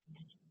is,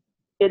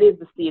 it is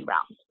the seed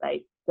round,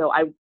 right? So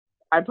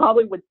I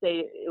probably would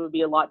say it would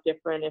be a lot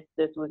different if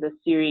this was a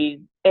Series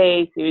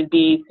A, Series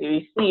B,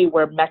 Series C,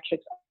 where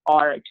metrics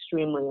are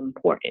extremely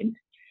important.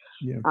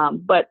 Yeah.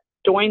 But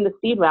during the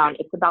seed round,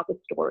 it's about the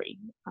story.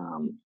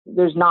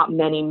 There's not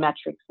many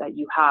metrics that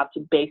you have to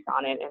base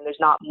on it, and there's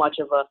not much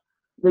of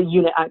the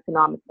unit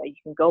economics that you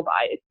can go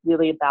by. It's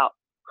really about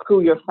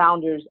who your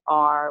founders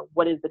are,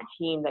 what is the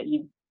team that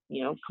you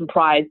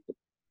comprise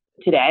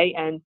today,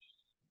 and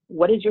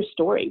what is your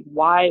story?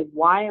 Why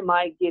am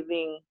I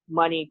giving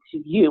money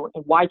to you,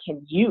 and why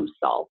can you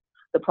solve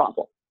the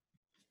problem?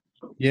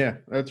 Yeah,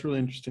 that's really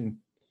interesting.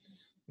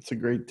 That's a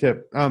great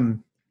tip.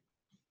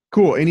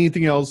 Cool.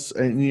 Anything else?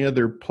 Any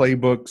other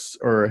playbooks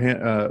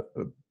or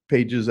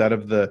pages out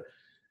of the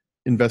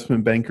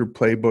investment banker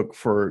playbook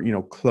for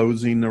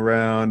closing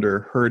around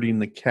or herding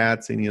the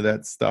cats? Any of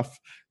that stuff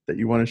that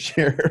you want to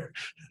share?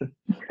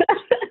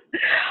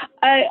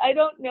 I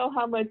don't know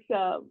how much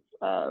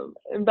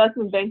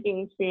investment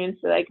banking experience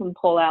that I can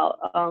pull out.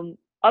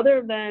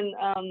 Other than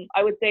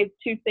I would say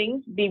two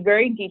things: be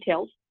very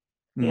detailed.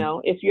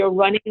 If you're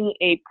running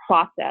a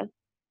process,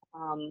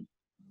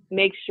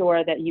 make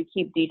sure that you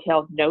keep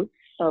detailed notes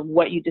of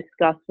what you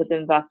discuss with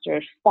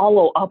investors,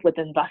 follow up with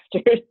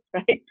investors,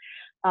 right,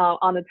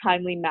 on a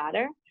timely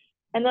manner.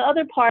 And the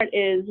other part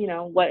is,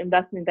 what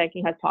investment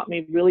banking has taught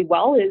me really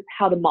well is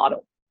how to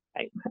model,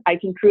 right? I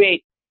can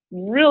create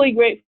really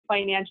great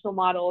financial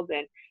models,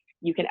 and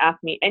you can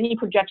ask me any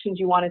projections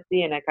you want to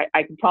see, and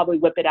I can probably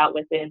whip it out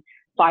within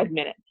 5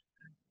 minutes.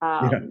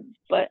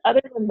 But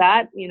other than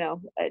that,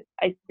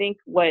 I think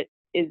what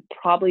is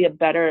probably a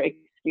better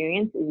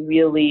experience is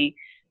really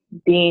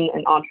being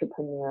an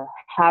entrepreneur,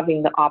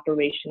 having the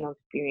operational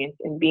experience,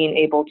 and being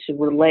able to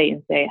relate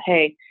and say,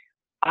 hey,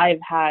 I've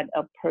had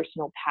a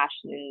personal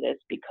passion in this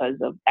because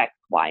of X,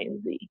 Y,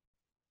 and Z.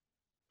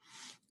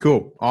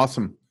 Cool.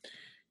 Awesome.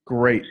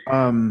 Great.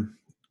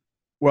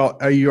 Well,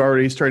 are you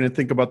already starting to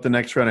think about the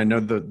next round? I know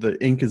the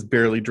ink is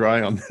barely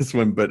dry on this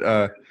one, but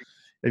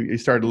you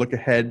started to look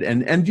ahead.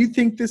 And do you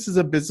think this is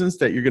a business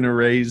that you're going to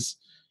raise,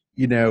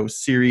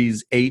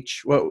 Series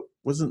H? Well,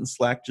 wasn't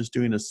Slack just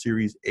doing a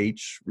Series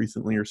H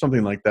recently or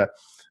something like that?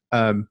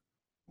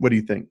 What do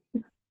you think?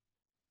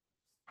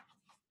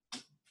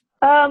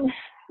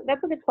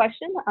 That's a good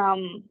question.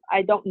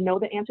 I don't know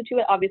the answer to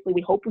it. Obviously,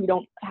 we hope we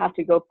don't have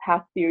to go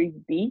past Series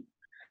B.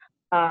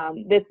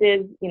 This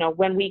is,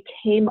 when we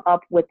came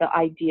up with the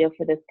idea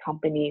for this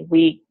company,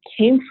 we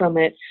came from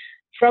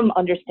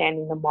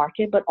understanding the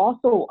market, but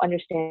also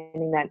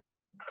understanding that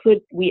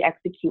could we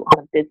execute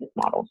on a business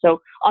model.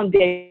 So on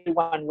day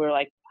one, we're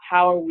like,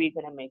 how are we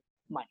going to make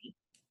money?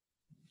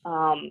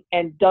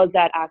 And does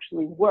that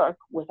actually work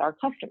with our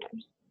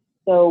customers?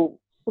 So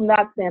from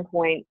that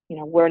standpoint,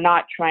 we're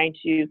not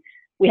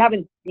we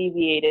haven't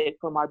deviated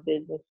from our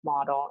business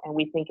model, and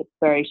we think it's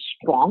very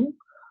strong.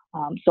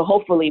 So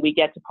hopefully we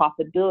get to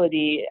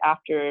profitability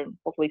after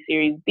hopefully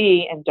Series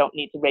B and don't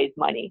need to raise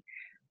money.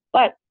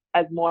 But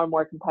as more and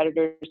more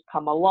competitors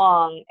come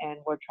along and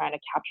we're trying to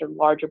capture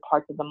larger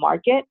parts of the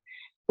market,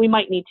 we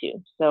might need to.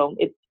 So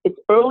it's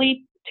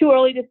too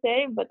early to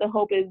say, but the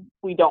hope is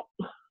we don't.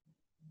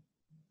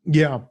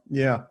 Yeah.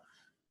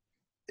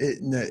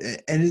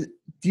 And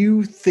do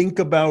you think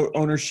about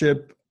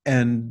ownership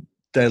and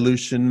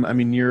dilution? I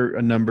mean, you're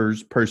a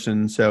numbers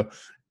person, so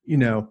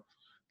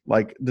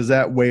does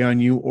that weigh on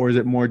you, or is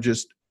it more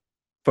just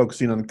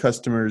focusing on the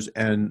customers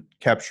and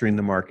capturing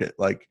the market?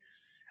 Like,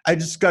 I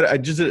just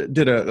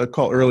did a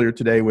call earlier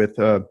today with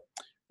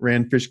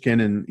Rand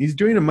Fishkin, and he's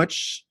doing a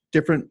much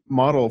different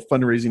model of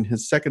fundraising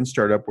his second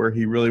startup, where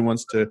he really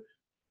wants to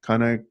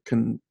kind of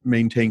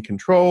maintain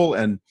control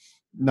and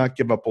not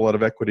give up a lot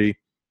of equity.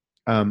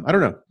 I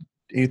don't know.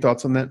 Any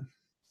thoughts on that?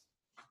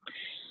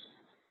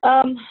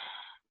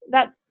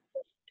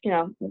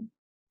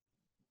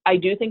 I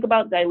do think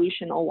about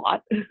dilution a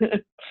lot.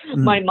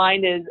 My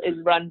mind is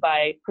run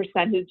by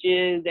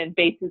percentages and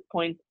basis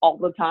points all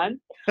the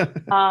time.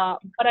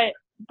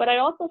 But I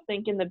also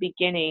think in the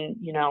beginning,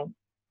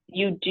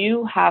 you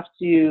do have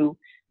to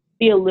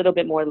be a little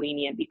bit more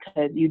lenient,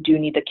 because you do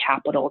need the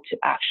capital to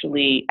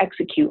actually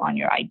execute on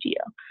your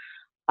idea.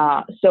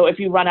 So if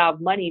you run out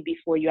of money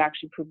before you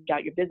actually proved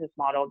out your business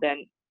model,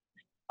 then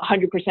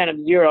 100%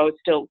 of zero is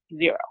still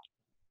zero,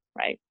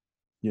 right?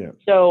 Yeah.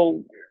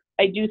 So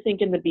I do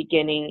think in the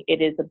beginning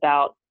it is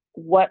about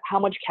how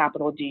much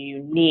capital do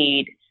you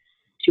need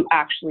to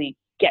actually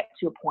get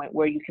to a point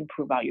where you can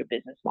prove out your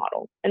business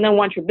model. And then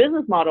once your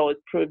business model is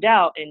proved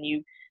out and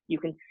you you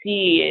can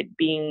see it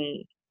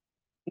being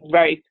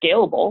very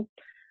scalable,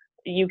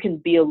 you can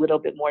be a little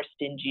bit more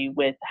stingy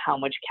with how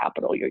much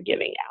capital you're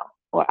giving out,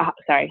 or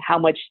how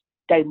much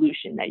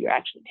dilution that you're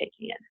actually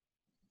taking in.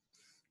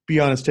 Be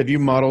honest, have you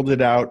modeled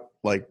it out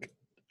like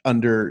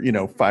under,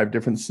 5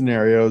 different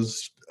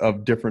scenarios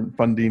of different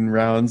funding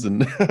rounds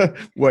and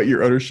what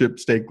your ownership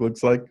stake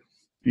looks like?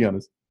 Be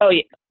honest. Oh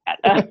yeah.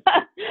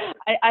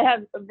 I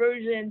have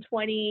version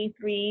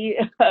 23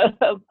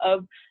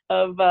 of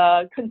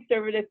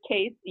conservative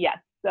case. Yes.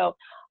 So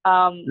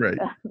right.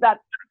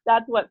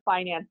 That's what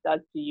finance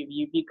does to you.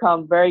 You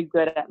become very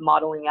good at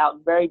modeling out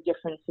very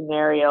different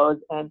scenarios,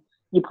 and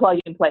you plug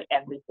and play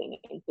everything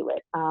into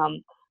it.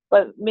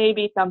 But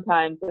maybe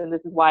sometimes, and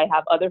this is why I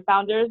have other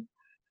founders,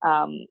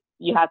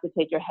 you have to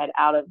take your head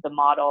out of the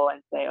model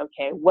and say,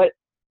 okay, what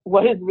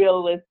is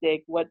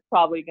realistic? What's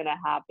probably going to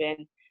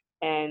happen?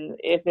 And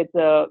if it's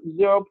a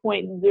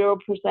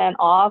 0.0%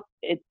 off,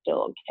 it's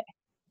still okay.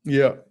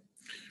 Yeah.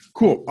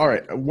 Cool. All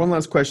right. One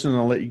last question, and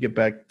I'll let you get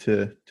back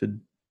to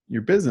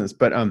your business.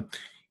 But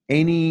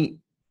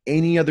any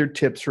other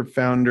tips for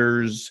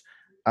founders,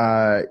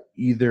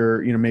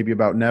 either maybe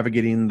about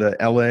navigating the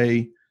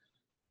LA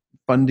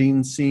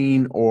funding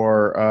scene,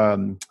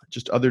 or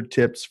just other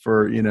tips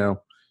for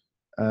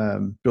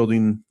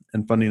building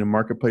and funding a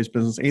marketplace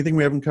business? Anything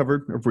we haven't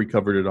covered, or have we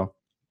covered it all?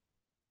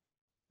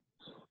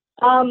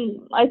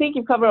 I think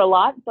you've covered a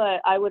lot,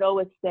 but I would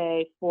always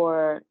say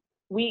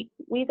we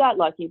got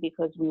lucky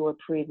because we were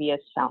previous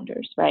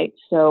founders, right?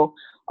 So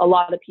a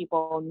lot of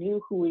people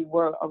knew who we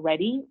were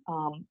already,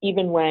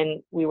 even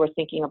when we were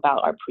thinking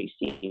about our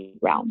pre-seed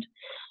round.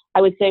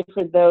 I would say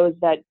for those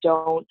that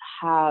don't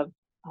have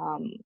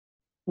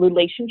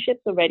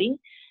relationships already,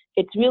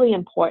 it's really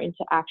important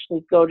to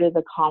actually go to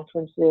the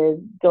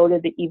conferences, go to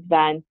the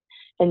events,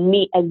 and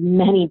meet as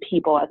many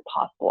people as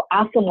possible.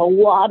 Ask them a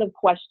lot of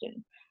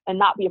questions and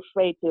not be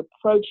afraid to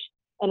approach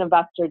an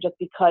investor just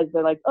because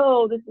they're like,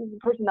 oh, this is a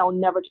person that will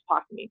never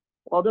talk to me.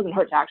 Well, it doesn't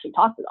hurt to actually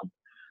talk to them.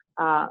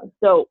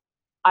 So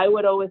I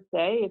would always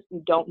say, if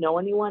you don't know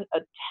anyone,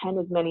 attend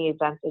as many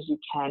events as you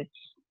can,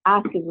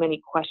 ask as many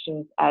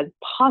questions as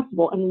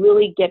possible, and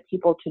really get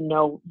people to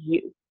know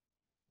you.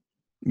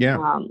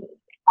 Yeah.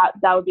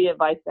 That would be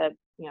advice that,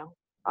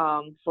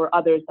 for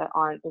others that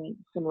aren't in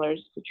similar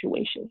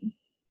situations.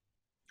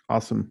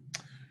 Awesome.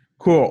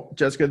 Cool.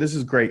 Jessica, this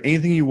is great.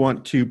 Anything you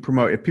want to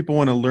promote? If people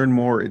want to learn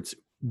more, it's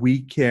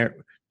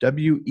WeeCare,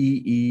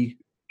 WeeCare.co,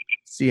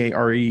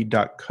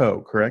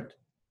 correct?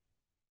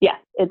 Yes,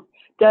 it's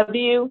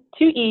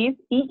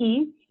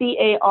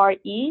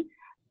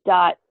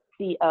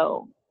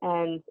WeeCare.co.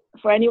 And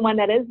for anyone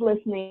that is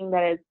listening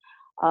that is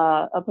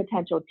a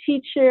potential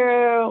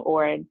teacher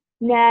or a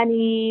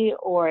nanny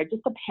or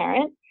just a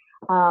parent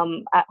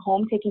at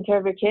home taking care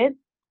of your kids,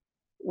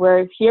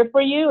 we're here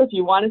for you. If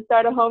you want to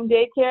start a home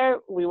daycare,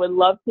 we would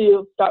love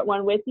to start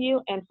one with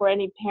you. And for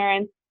any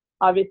parents,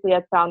 obviously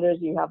as founders,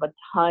 you have a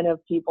ton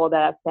of people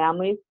that have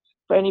families.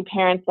 For any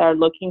parents that are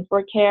looking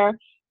for care,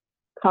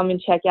 come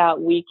and check out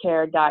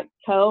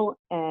WeeCare.co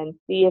and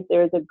see if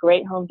there's a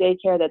great home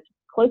daycare that's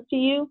close to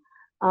you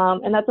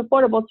and that's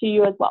affordable to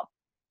you as well.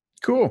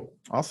 Cool.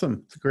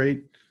 Awesome. It's a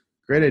great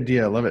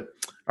idea. I love it.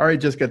 All right,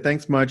 Jessica,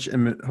 thanks much.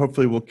 And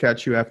hopefully we'll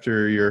catch you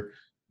after your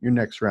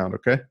next round.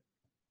 Okay.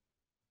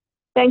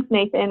 Thanks,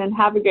 Nathan, and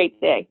have a great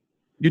day.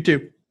 You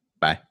too.